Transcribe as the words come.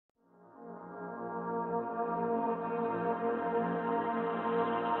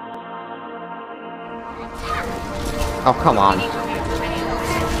Oh, come on.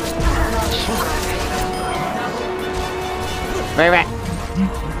 Move it.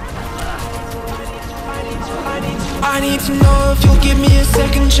 I need to know if you'll give me a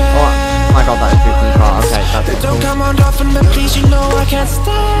second chance. Oh my god, that is too far. Okay, that's it. Don't come on often, but please, you know I can't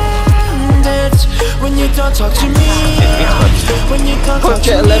stand it when you don't talk to me. When you don't talk to me.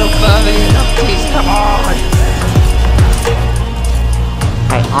 Get a little further, please, come on.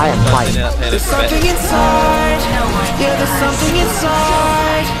 Hey, I am fighting. There's something inside. Yeah, there's something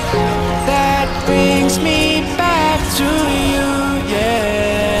inside that brings me back to you.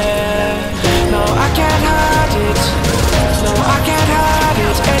 Yeah. No, I can't hide it. No, I can't hide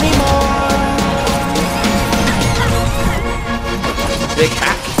it anymore. Big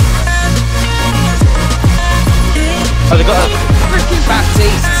hack. Oh, they got a freaking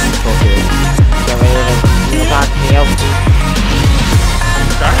Baptiste. Get rid of it. Back heel.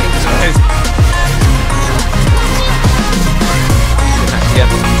 Cracking size. Yep.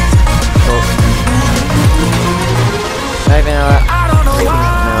 Cool. Maybe not.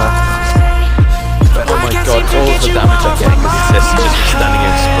 Oh my god, all the damage I'm getting because he says he's just standing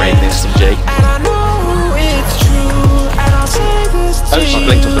here spraying this SMG. Oh, she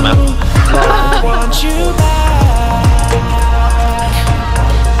blinked off the map.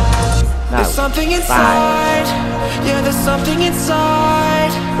 There's something inside. Yeah, there's something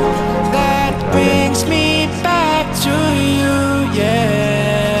inside that brings me back to you.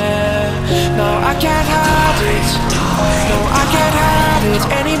 Yeah. No, I can't hide it. No, I can't hide it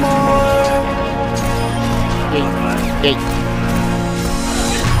anymore. Yeet.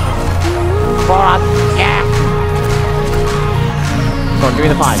 Forward. Yeah. Go on, give me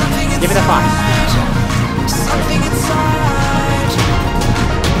the 5. Give me the 5. Something inside.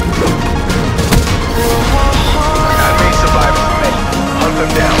 Enemy survivors, mate. Hunt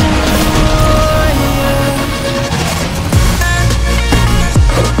them down.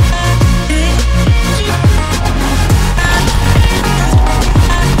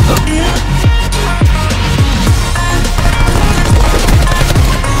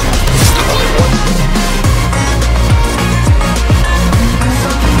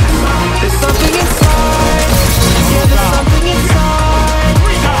 There's something inside. Yeah, there's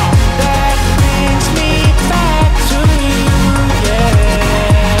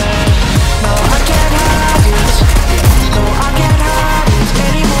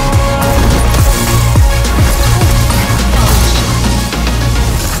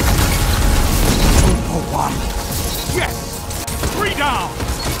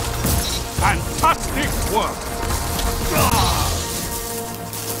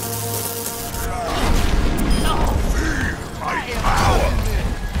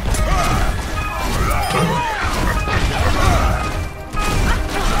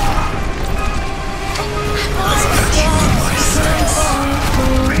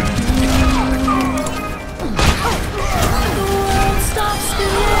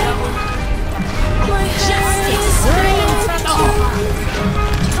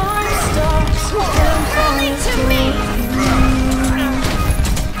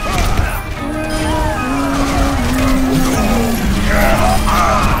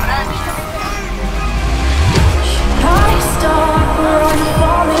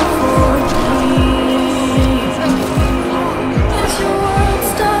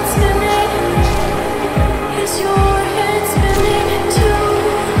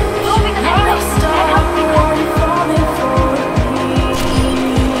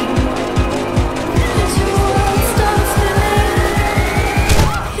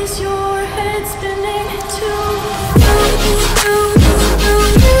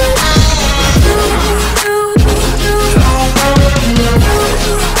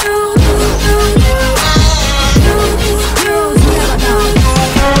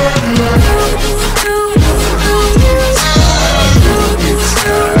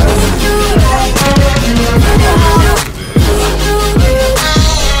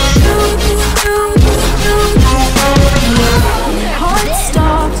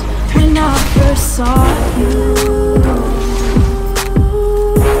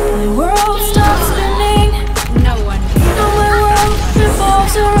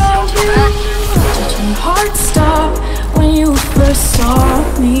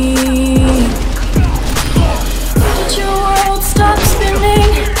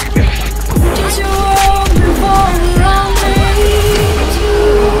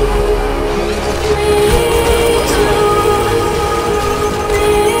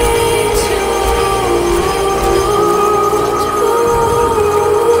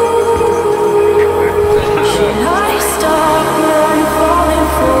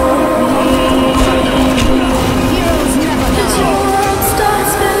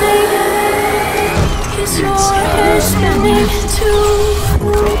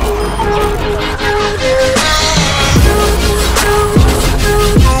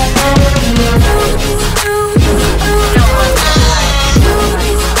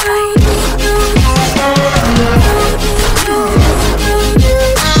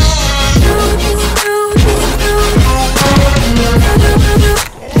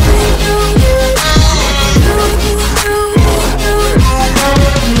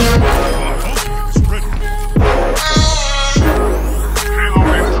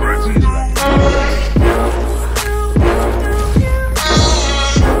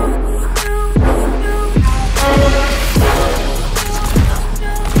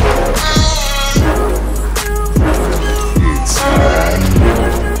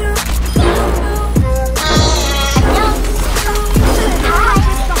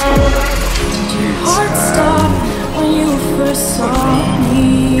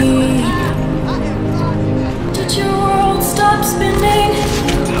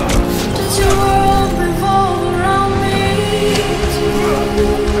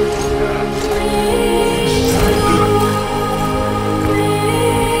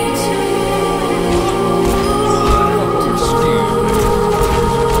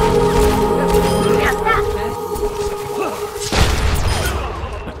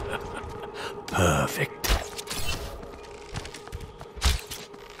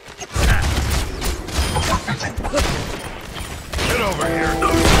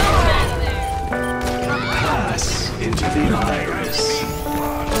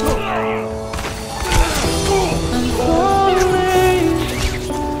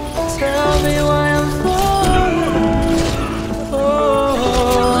Tell me why I'm falling.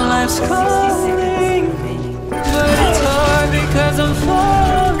 Oh, life's calling, but it's hard because I'm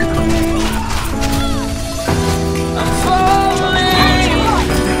falling. I'm falling.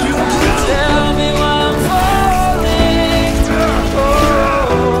 Tell me why I'm falling. Oh,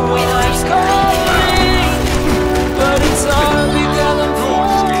 life's calling, but it's hard because I'm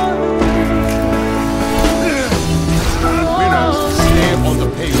falling. Winners stay on the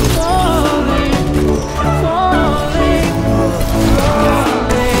payroll.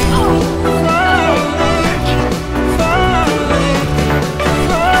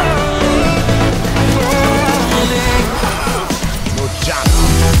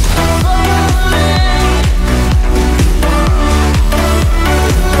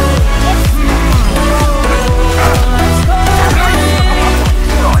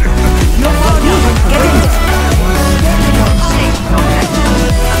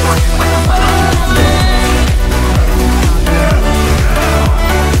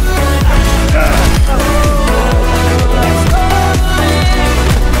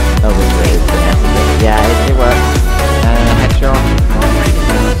 Yeah, it works.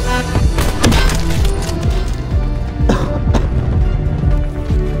 Headshot.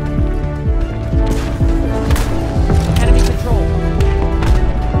 Enemy control.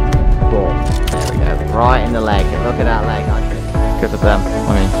 Cool. There we go. Right in the leg. Look at that leg. Good for them.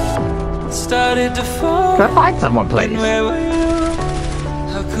 I mean, Started to fall. can I find someone, please? Where were you?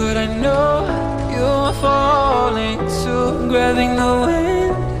 How could I know you were falling too? Grabbing the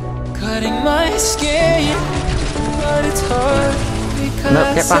wind, cutting my skin, but it's hard because No,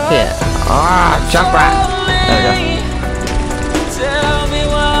 get back here. Ah, jump rat. There we go. Tell me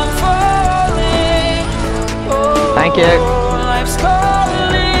why I'm falling. Oh, Thank you. life's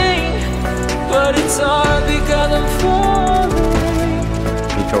calling, but it's hard because I'm falling.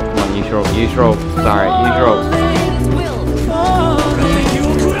 Use roll. Come on, use roll. Use roll. Sorry, use roll.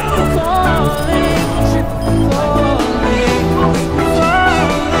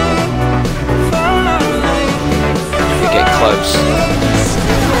 Get close.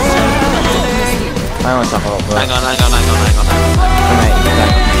 I want to hold. Hang on. Mate,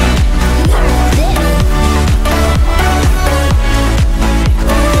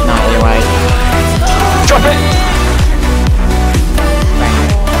 not anyway. Drop it!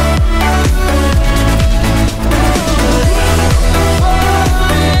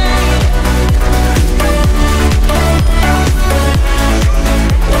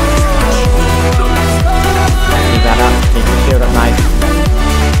 Keep that up. Keep your shield up nice.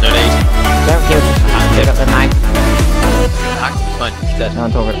 No need. Don't kill. Pick up the knife. Fine, he's dead. No,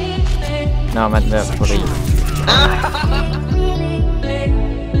 I'm talking. No, I meant the police.